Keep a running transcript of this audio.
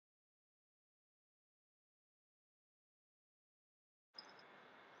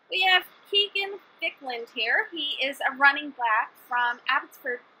We have Keegan Vicklund here. He is a running back from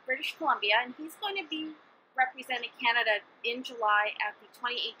Abbotsford, British Columbia, and he's going to be representing Canada in July at the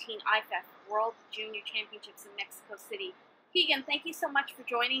 2018 IFF World Junior Championships in Mexico City. Keegan, thank you so much for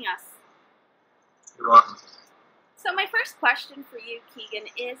joining us. You're welcome. So my first question for you, Keegan,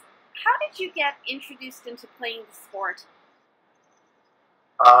 is how did you get introduced into playing the sport?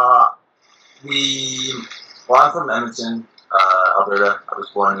 I'm from Edmonton, Alberta. I was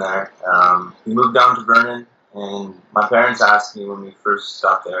born there. We moved down to Vernon, and my parents asked me when we first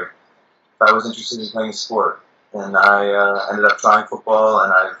got there if I was interested in playing a sport. And I ended up trying football,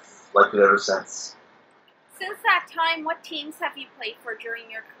 and I've liked it ever since. Since that time, what teams have you played for during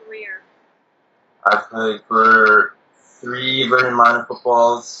your career? I've played for 3 Vernon minor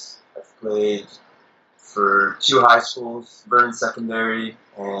footballs. I've played for 2 high schools, Vernon Secondary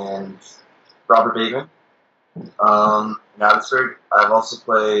and Robert Bateman. In Abbotsford, I've also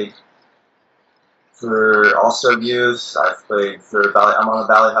played for All-Star Youth. I've played for Valley. I'm on the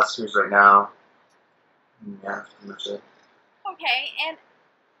Valley Huskers right now. Yeah, that's pretty much it. Okay, and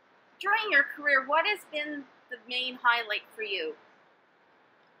during your career, what has been the main highlight for you?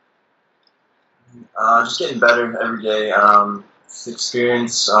 Just getting better every day. Just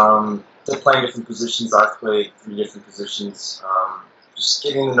experience. Playing different positions. I've played 3 different positions. Just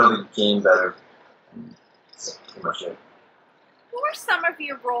getting to know the game better. That's pretty much it. Who are some of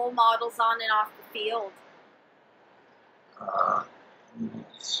your role models on and off the field?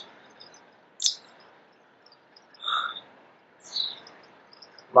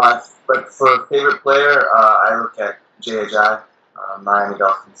 But for favorite player, I look at Jay Ajay, Miami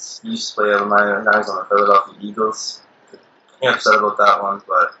Dolphins. He used to play over Miami. Now he's on the Philadelphia Eagles. I'm upset about that one,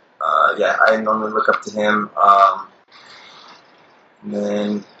 but yeah, I normally look up to him. And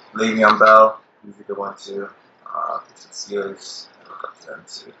then Le'Veon Bell, he's a good one too. The Steelers, I look up to them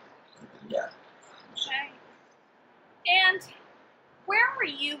too. And yeah. Okay. And where were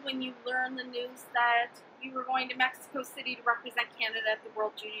you when you learned the news that you were going to Mexico City to represent Canada at the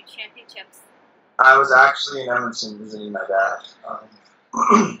World Junior Championships? I was actually in Edmonton visiting my dad.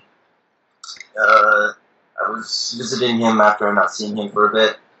 I was visiting him after not seeing him for a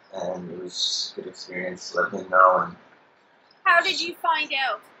bit, and it was a good experience letting him know. And how did you find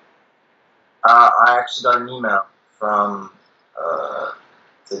out? I actually got an email from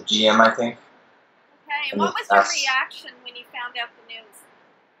the GM, I think. Okay, and what was your reaction when you found out the news?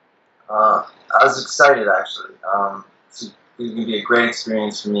 I was excited, actually. It was going to be a great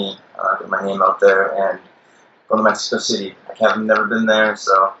experience for me, get my name out there and go to Mexico City. I've never been there,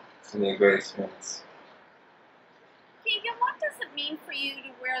 so it's going to be a great experience. Keegan, what does it mean for you to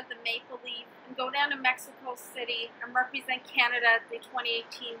wear the maple leaf and go down to Mexico City and represent Canada at the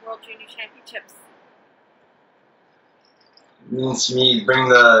 2018 World Junior Championships? It means to me to bring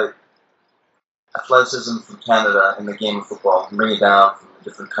the athleticism from Canada in the game of football and bring it down from a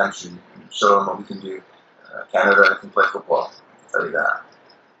different country and show them what we can do. Canada can play football, I'll tell you that.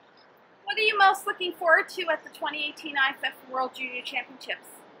 What are you most looking forward to at the 2018 IFF World Junior Championships?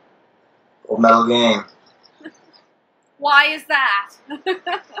 Gold medal game. Why is that?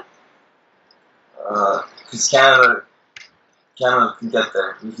 Because Canada can get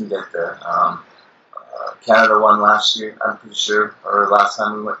there. We can get there. Canada won last year, I'm pretty sure, or last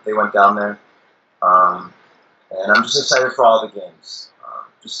time they went down there. And I'm just excited for all the games.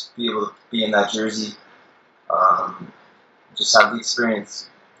 Just be able to be in that jersey. Just have the experience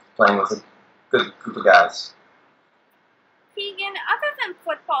playing with a good group of guys. Keegan, other than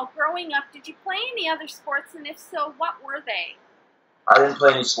football, growing up, did you play any other sports, and if so, what were they? I didn't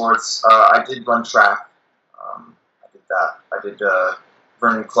play any sports. I did run track. I did that. I did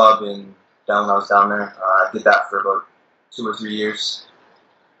Vernon Club when I was down there. I did that for about 2 or 3 years.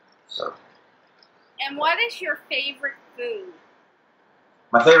 So. And what is your favorite food?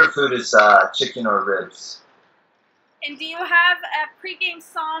 My favorite food is chicken or ribs. And do you have a pregame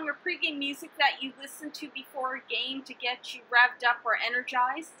song or pregame music that you listen to before a game to get you revved up or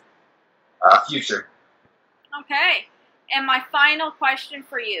energized? Future. Okay. And my final question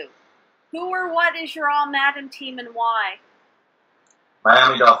for you. Who or what is your all-Madden team and why?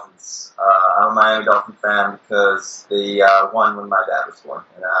 Miami Dolphins. I'm a Miami Dolphin fan because they won when my dad was born.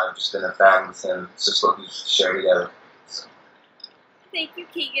 And I've just been a fan with him. It's just what we share together. So. Thank you,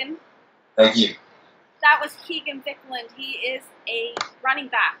 Keegan. Thank you. That was Keegan Vicklund. He is a running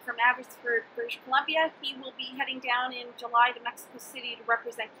back from Abbotsford, British Columbia. He will be heading down in July to Mexico City to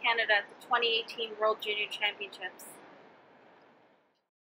represent Canada at the 2018 World Junior Championships.